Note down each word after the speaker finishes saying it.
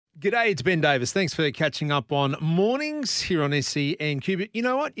G'day, it's Ben Davis. Thanks for catching up on mornings here on SENQ. But you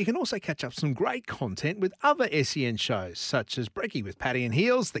know what? You can also catch up some great content with other SEN shows, such as Brekkie with Paddy and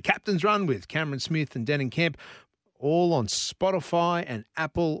Heels, The Captain's Run with Cameron Smith and Denon Kemp, all on Spotify and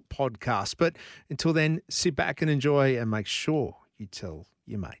Apple Podcasts. But until then, sit back and enjoy and make sure you tell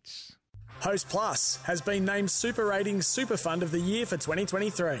your mates. Host Plus has been named Super Ratings Super Fund of the Year for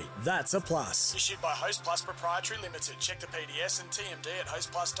 2023. That's a plus. Issued by Host Plus Proprietary Limited. Check the PDS and TMD at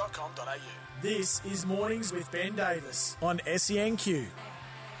hostplus.com.au. This is Mornings with Ben Davis on SENQ.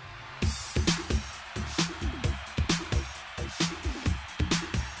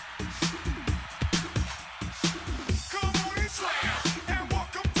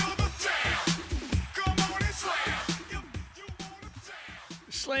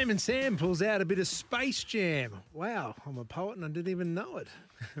 Slam and Sam pulls out a bit of Space Jam. Wow, I'm a poet and I didn't even know it.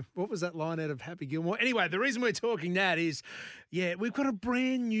 What was that line out of Happy Gilmore? Anyway, the reason we're talking that is, we've got a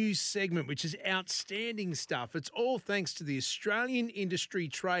brand new segment, which is outstanding stuff. It's all thanks to the Australian Industry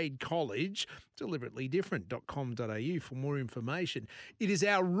Trade College, deliberately.com.au for more information. It is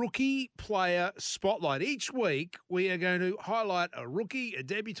our Rookie Player Spotlight. Each week, we are going to highlight a rookie, a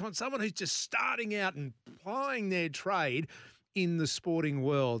debutant, someone who's just starting out and plying their trade in the sporting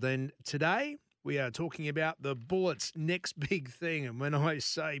world. And today we are talking about the Bullets' next big thing. And when I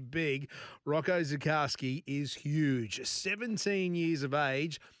say big, Rocco Zikarsky is huge. 17 years of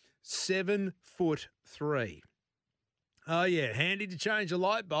age, 7'3". Oh, yeah, handy to change a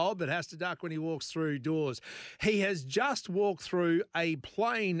light bulb, but has to duck when he walks through doors. He has just walked through a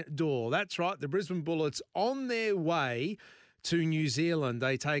plane door. That's right, the Brisbane Bullets on their way to New Zealand.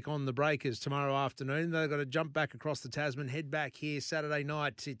 They take on the Breakers tomorrow afternoon. They've got to jump back across the Tasman, head back here Saturday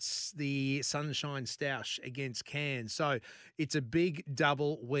night. It's the Sunshine Stoush against Cairns. So it's a big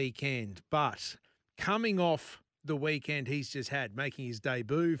double weekend. But coming off the weekend he's just had, making his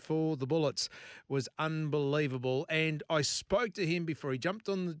debut for the Bullets, was unbelievable. And I spoke to him before he jumped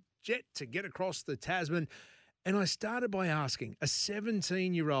on the jet to get across the Tasman. And I started by asking, a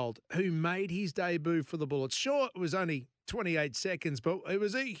 17-year-old who made his debut for the Bullets, sure, it was only 28 seconds, but it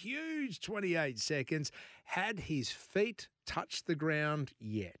was a huge 28 seconds. Had his feet touched the ground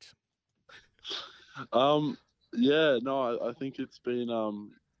yet? I think it's been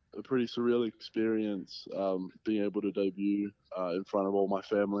a pretty surreal experience being able to debut in front of all my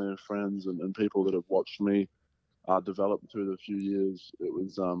family and friends and people that have watched me develop through the few years. It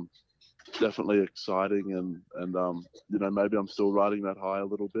was definitely exciting and maybe I'm still riding that high a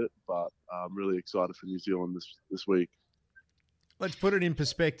little bit, but I'm really excited for New Zealand this week. Let's put it in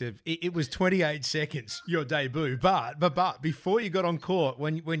perspective. It was 28 seconds, your debut, but before you got on court,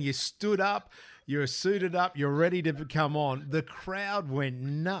 when you stood up, you're suited up, you're ready to come on, the crowd went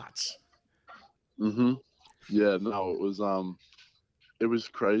nuts. Mm-hmm. Yeah, no, it was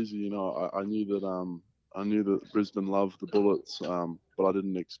crazy. I knew that Brisbane loved the Bullets, but I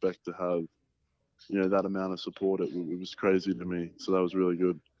didn't expect to have, that amount of support. It was crazy to me, so that was really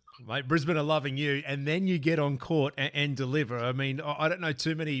good. Mate, Brisbane are loving you, and then you get on court and deliver. I mean, I don't know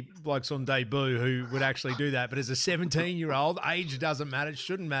too many blokes on debut who would actually do that, but as a 17-year-old, age doesn't matter,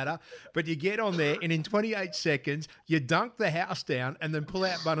 shouldn't matter, but you get on there, and in 28 seconds, you dunk the house down and then pull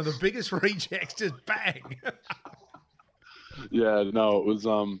out one of the biggest rejects, just bang. Yeah, no, it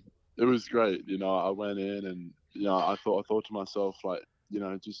was great. I went in and, I thought to myself, like,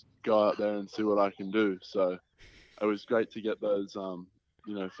 just go out there and see what I can do. So it was great to get those,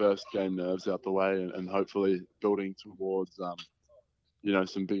 first game nerves out the way and hopefully building towards,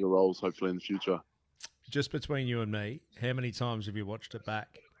 some bigger roles hopefully in the future. Just between you and me, how many times have you watched it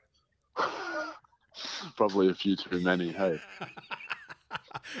back? Probably a few too many, hey.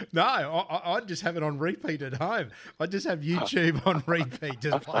 No, I'd just have it on repeat at home. I'd just have YouTube on repeat,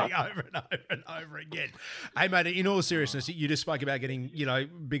 just playing over and over and over again. Hey, mate, in all seriousness, you just spoke about getting,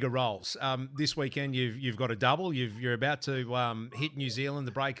 bigger roles. This weekend, you've got a double. You're about to hit New Zealand,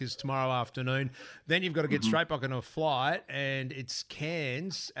 the Breakers, tomorrow afternoon. Then you've got to get straight back on a flight, and it's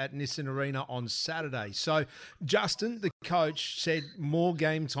Cairns at Nissan Arena on Saturday. So, Justin, the coach, said more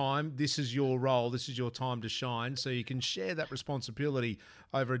game time. This is your role. This is your time to shine. So you can share that responsibility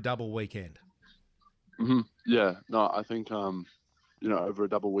over a double weekend. Mm-hmm. Yeah, no, I think, over a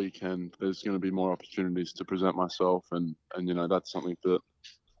double weekend, there's going to be more opportunities to present myself and that's something that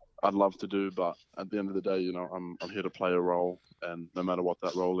I'd love to do. But at the end of the day, I'm here to play a role, and no matter what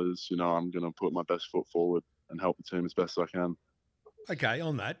that role is, I'm going to put my best foot forward and help the team as best I can. Okay,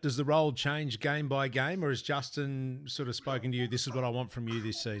 on that, does the role change game by game, or has Justin sort of spoken to you, this is what I want from you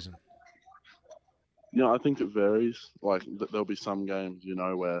this season? I think it varies. Like, there'll be some games,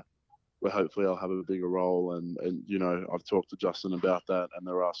 where where hopefully I'll have a bigger role. And I've talked to Justin about that, and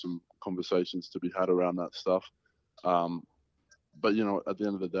there are some conversations to be had around that stuff. But at the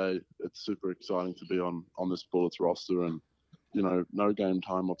end of the day, it's super exciting to be on this Bullets roster, and no game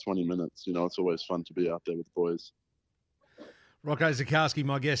time or 20 minutes. It's always fun to be out there with the boys. Rocco Zikarsky,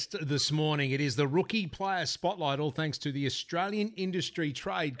 my guest this morning. It is the Rookie Player Spotlight, all thanks to the Australian Industry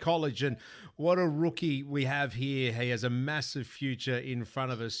Trade College. And what a rookie we have here. He has a massive future in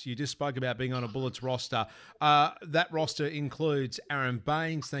front of us. You just spoke about being on a Bullets roster. That roster includes Aaron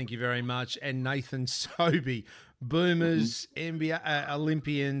Baines, thank you very much, and Nathan Sobey. Boomers, NBA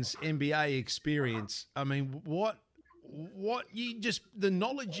Olympians, NBA experience. I mean, what the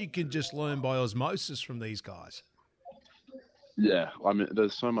knowledge you can just learn by osmosis from these guys. Yeah, I mean,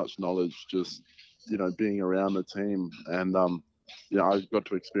 there's so much knowledge just, being around the team. And, I got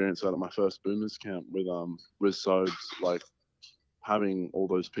to experience that at my first Boomers camp with Sobes, like having all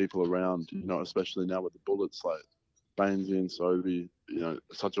those people around, especially now with the Bullets, like Bainesy and Sobey,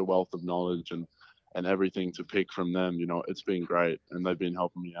 such a wealth of knowledge and everything to pick from them. It's been great. And they've been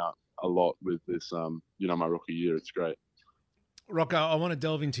helping me out a lot with this, my rookie year. It's great. Rocco, I want to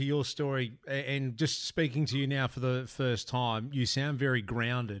delve into your story, and just speaking to you now for the first time, you sound very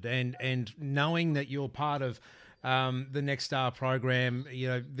grounded, and knowing that you're part of the Next Star program,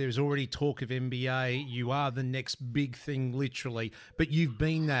 there's already talk of NBA. You are the next big thing, literally, but you've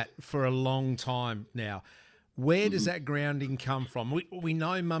been that for a long time now. Where does that grounding come from? We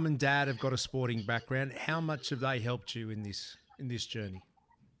know mum and dad have got a sporting background. How much have they helped you in this journey?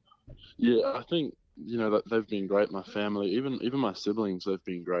 Yeah, I think that they've been great. My family, even my siblings, they've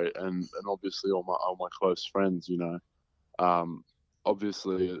been great, and obviously all my close friends.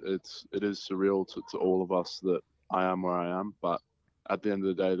 Obviously it is surreal to all of us that I am where I am, but at the end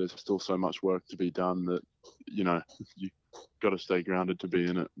of the day, there's still so much work to be done that you got to stay grounded to be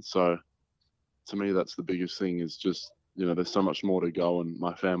in it. So to me, that's the biggest thing. Is just there's so much more to go, and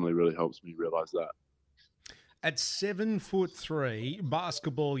my family really helps me realize that. At 7'3",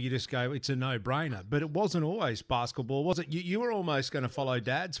 basketball, you just go, it's a no-brainer. But it wasn't always basketball, was it? You were almost going to follow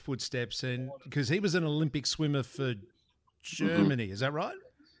Dad's footsteps, and because he was an Olympic swimmer for Germany, Is that right?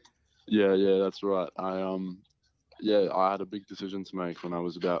 Yeah, that's right. I had a big decision to make when I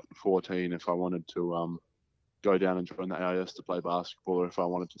was about 14 if I wanted to go down and join the AIS to play basketball, or if I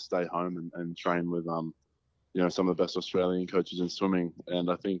wanted to stay home and train with some of the best Australian coaches in swimming. And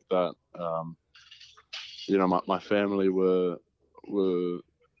I think that my family were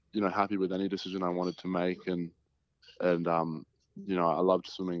happy with any decision I wanted to make, and I loved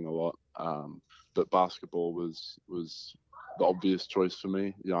swimming a lot, but basketball was the obvious choice for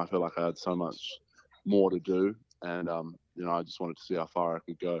me. I felt like I had so much more to do, and I just wanted to see how far I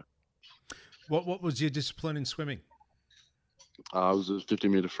could go. What was your discipline in swimming? I was a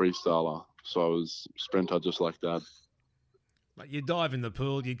 50-meter freestyler, so I was sprinter just like Dad. Like you dive in the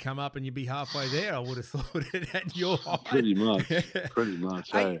pool, you'd come up and you'd be halfway there, I would have thought, at your height. Pretty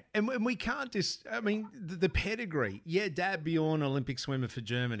much, hey. And we can't the pedigree. Yeah, Dad Bjorn, Olympic swimmer for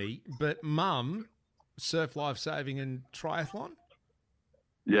Germany, but Mum, surf life-saving and triathlon?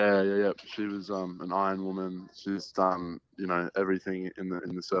 Yeah. She was an Iron Woman. She's done, everything in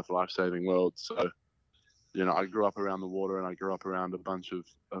the surf life-saving world. So, I grew up around the water, and I grew up around a bunch of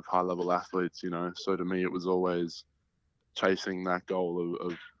high-level athletes, So to me, it was always chasing that goal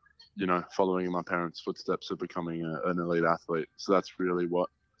of following in my parents' footsteps of becoming an elite athlete. So that's really what,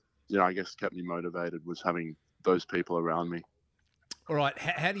 I guess kept me motivated, was having those people around me. All right.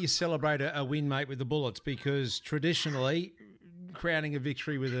 How do you celebrate a win, mate, with the Bullets? Because traditionally, crowning a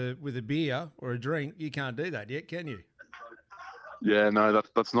victory with a beer or a drink, you can't do that yet, can you? Yeah, no,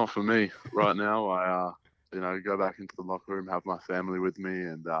 that's not for me right now. I go back into the locker room, have my family with me,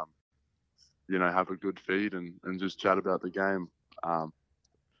 and have a good feed and just chat about the game.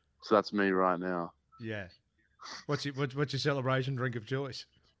 So that's me right now. Yeah. What's your celebration drink of choice?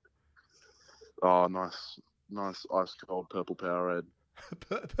 Oh, nice ice cold purple Powerade.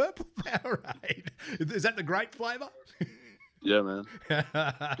 Purple Powerade. Is that the grape flavour? Yeah, man.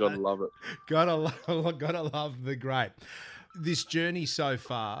 Gotta love it. Gotta love the grape. This journey so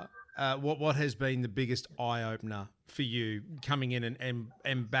far, what has been the biggest eye opener for you coming in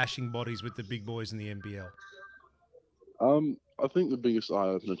and bashing bodies with the big boys in the NBL? I think the biggest eye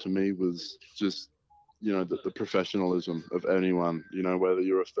opener to me was just the professionalism of anyone. Whether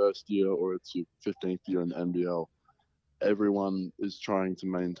you're a first year or it's your 15th year in the NBL, everyone is trying to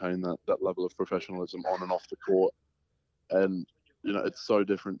maintain that level of professionalism on and off the court. And it's so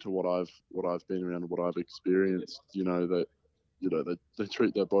different to what I've been around, what I've experienced. That they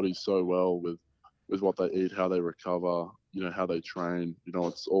treat their bodies so well with what they eat, how they recover, how they train.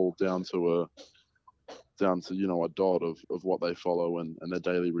 It's all down to a dot of what they follow and their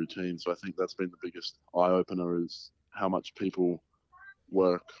daily routine. So I think that's been the biggest eye opener, is how much people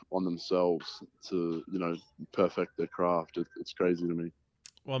work on themselves to perfect their craft. It's crazy to me.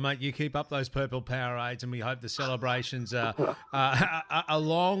 Well, mate, you keep up those purple Powerades, and we hope the celebrations are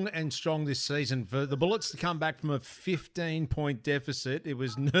long and strong this season. For the Bullets to come back from a 15-point deficit, it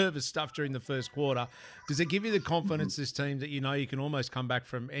was nervous stuff during the first quarter. Does it give you the confidence, this team, that you can almost come back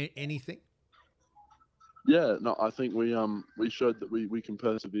from anything? Yeah, no, I think we showed that we can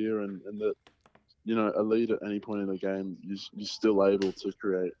persevere, and that a lead at any point in the game, you're still able to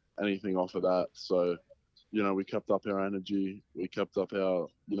create anything off of that. So. We kept up our energy. We kept up our,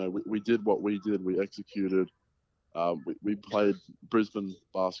 we did what we did. We executed. We played Brisbane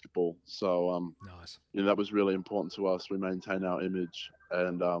basketball. So, nice. That was really important to us. We maintained our image,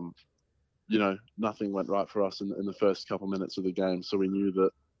 and, nothing went right for us in the first couple minutes of the game. So we knew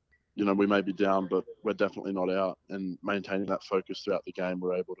that, we may be down, but we're definitely not out. And maintaining that focus throughout the game,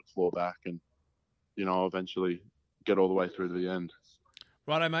 we're able to claw back and, eventually get all the way through to the end.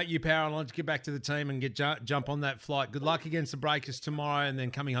 Righto, mate, you power on to get back to the team and jump on that flight. Good luck against the Breakers tomorrow, and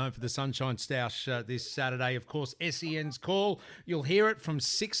then coming home for the Sunshine Stoush this Saturday. Of course, SEN's call. You'll hear it from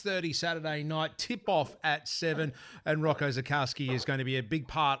 6:30 Saturday night, tip-off at 7, and Rocco Zikarsky is going to be a big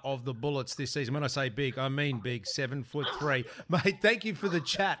part of the Bullets this season. When I say big, I mean big, 7'3". Mate, thank you for the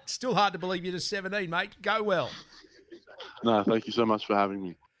chat. Still hard to believe you're just 17, mate. Go well. No, thank you so much for having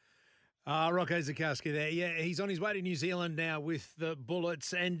me. Rocco Zikarsky there. Yeah, he's on his way to New Zealand now with the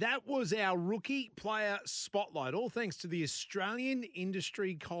Bullets. And that was our rookie player spotlight, all thanks to the Australian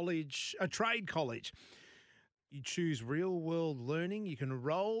Industry College, a trade college. You choose real-world learning. You can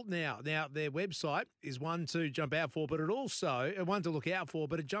enroll now. Now, their website is one to jump out for, but it also, one to look out for,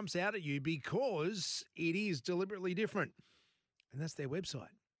 but it jumps out at you because it is deliberately different. And that's their website.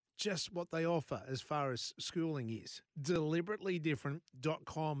 Just what they offer as far as schooling is.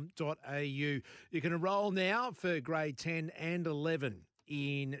 Deliberately.different.com.au. You can enroll now for grade 10 and 11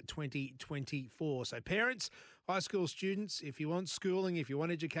 in 2024. So parents, high school students, if you want schooling, if you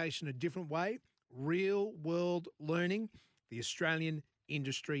want education a different way, real world learning, the Australian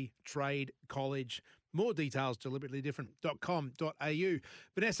Industry Trade College. More details, deliberately different.com.au.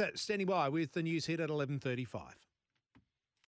 Vanessa standing by with the news hit at 11:35.